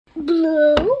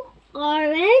blue,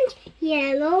 orange,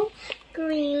 yellow,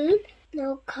 green,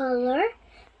 no color,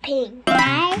 pink.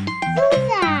 Hi,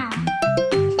 Zuza!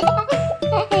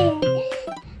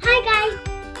 Hi guys!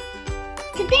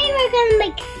 Today we're gonna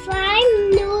make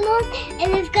slime noodles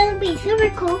and it's gonna be super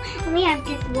cool. And we have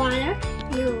this water,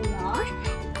 noodles,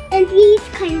 and these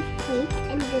kind of plates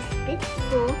and this big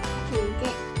spoon to use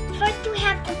it. First we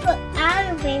have to put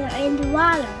aloe vera in the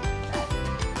water.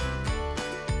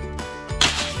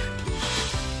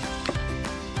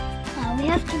 Now we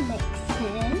have to mix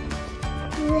it.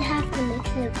 We have to mix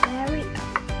it very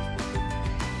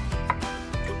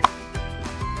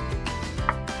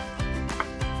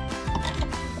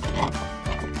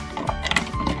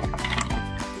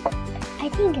I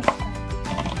think it's done.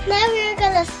 Now we're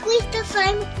gonna squeeze the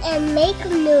slime and make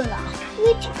noodles.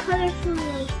 Which color should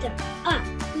we start?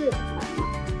 Blue.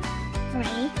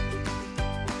 Ready?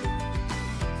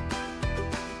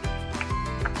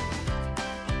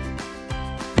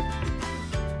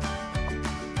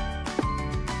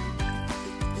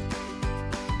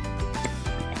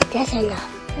 That's enough.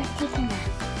 That's just enough.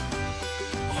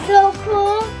 So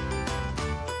cool.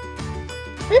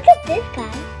 Look at this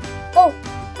guy. Oh,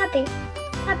 puppy.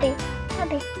 Puppy.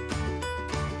 Puppy.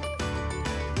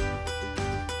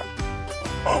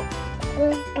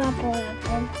 Bubble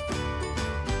wrap.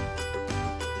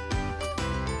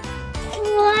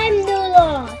 Slime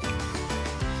noodles.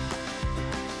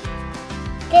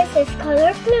 This is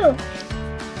color blue.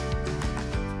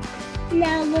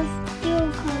 Now let's do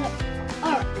color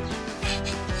orange.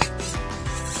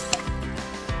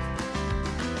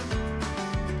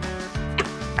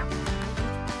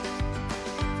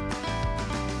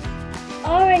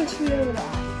 Orange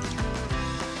noodles.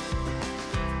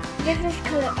 This is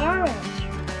color orange.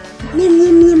 Yum,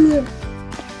 yum, yum, yum.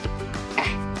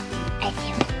 I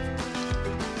see it.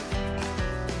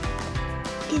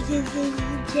 This is a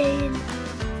giant.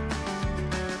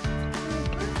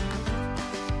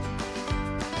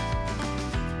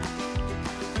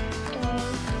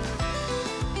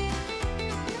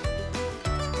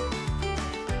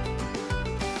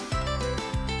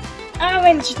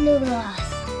 Orange noodles.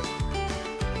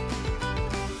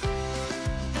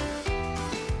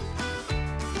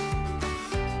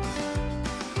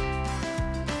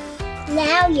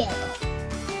 Now yellow.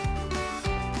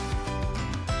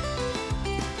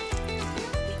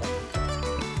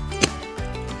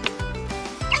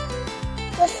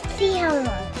 Let's see how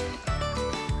long.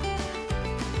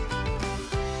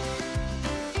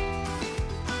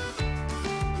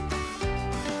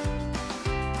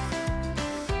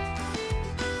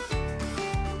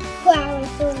 Wow,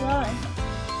 it's so long.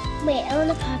 Wait, I want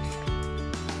to pop.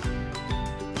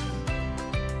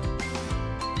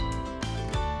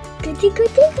 Goody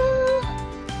goody go.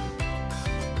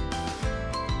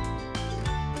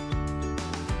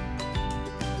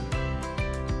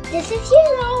 This is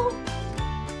yellow.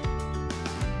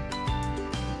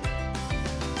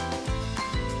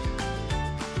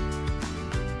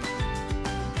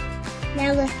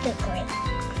 Now let's do green.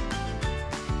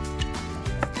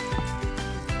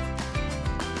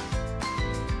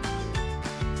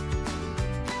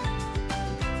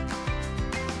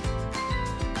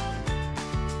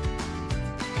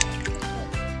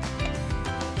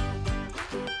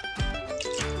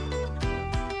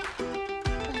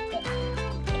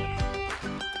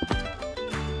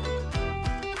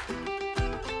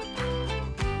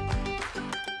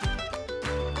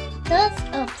 That's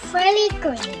a pretty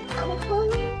green.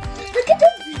 Look at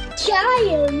this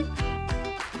giant.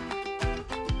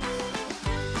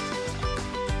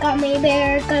 Gummy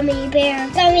bear, gummy bear,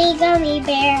 gummy, gummy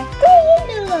bear. Green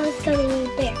noodles, gummy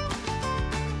bear.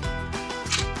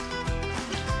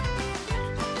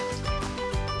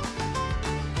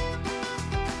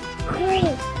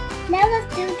 Green. Now let's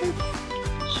do this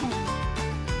shine.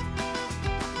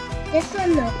 This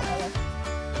one no color.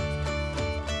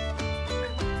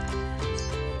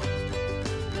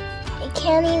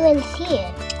 Can't even see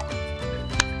it.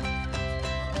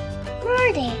 Where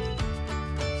are they?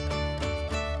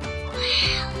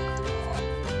 Wow.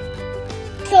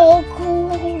 So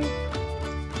cool.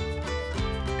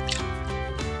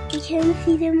 You can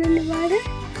see them in the water?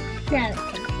 Now you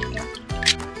can see them.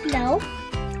 No.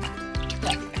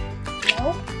 Yes. No.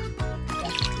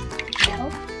 Yes. No.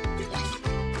 Yes.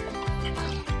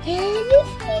 Can you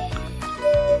see it?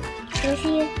 Can you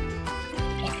see it?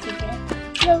 Yes, you can.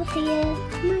 Go see it.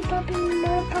 My puppy,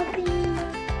 my puppy.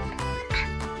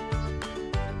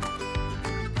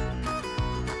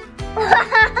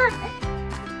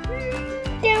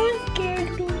 That was scared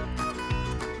me.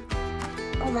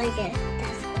 Oh my god,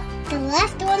 that's cool. The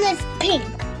last one is pink.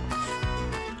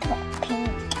 Come on,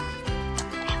 pink.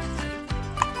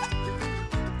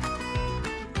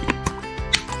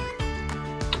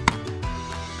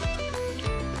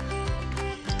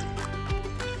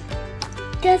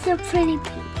 That's a pretty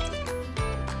pink.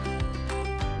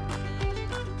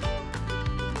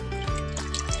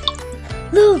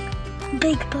 Look,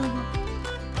 big bubble.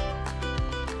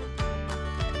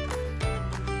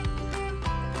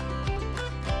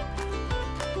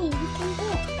 Hey, you can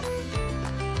look.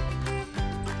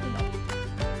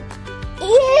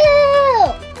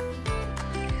 Ew!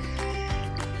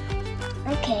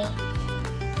 Okay.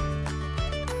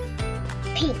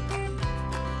 Pink.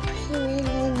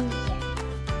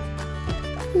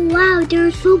 Wow,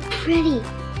 they're so pretty.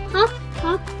 Hop,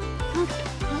 hop, hop,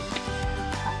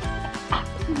 hop.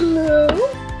 Blue,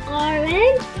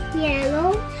 orange,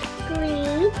 yellow,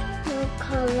 green, no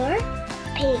color,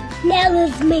 pink. Now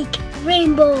let's make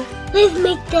rainbow. Let's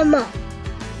make them up.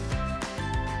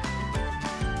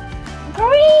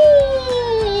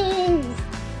 Green,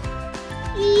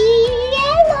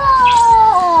 yellow,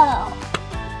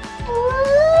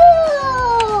 blue,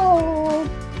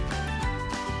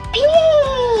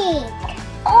 pink,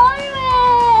 orange,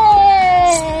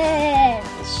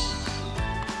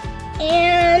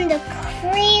 and the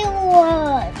green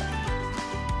one.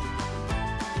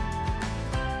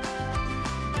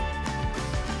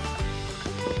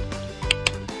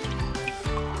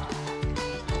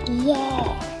 Yeah.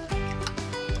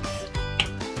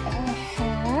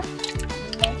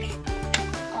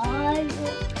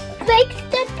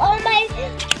 Mixed up on my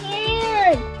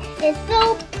hand. It's so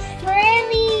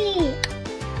pretty.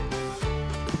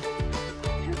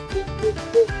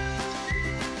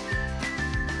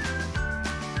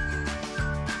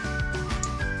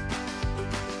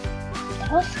 That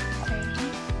was pretty.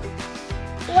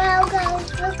 Wow, guys,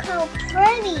 look how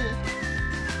pretty.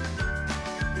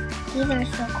 These are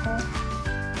so cool.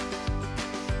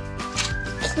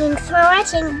 Thanks for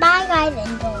watching. Bye, guys.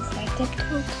 And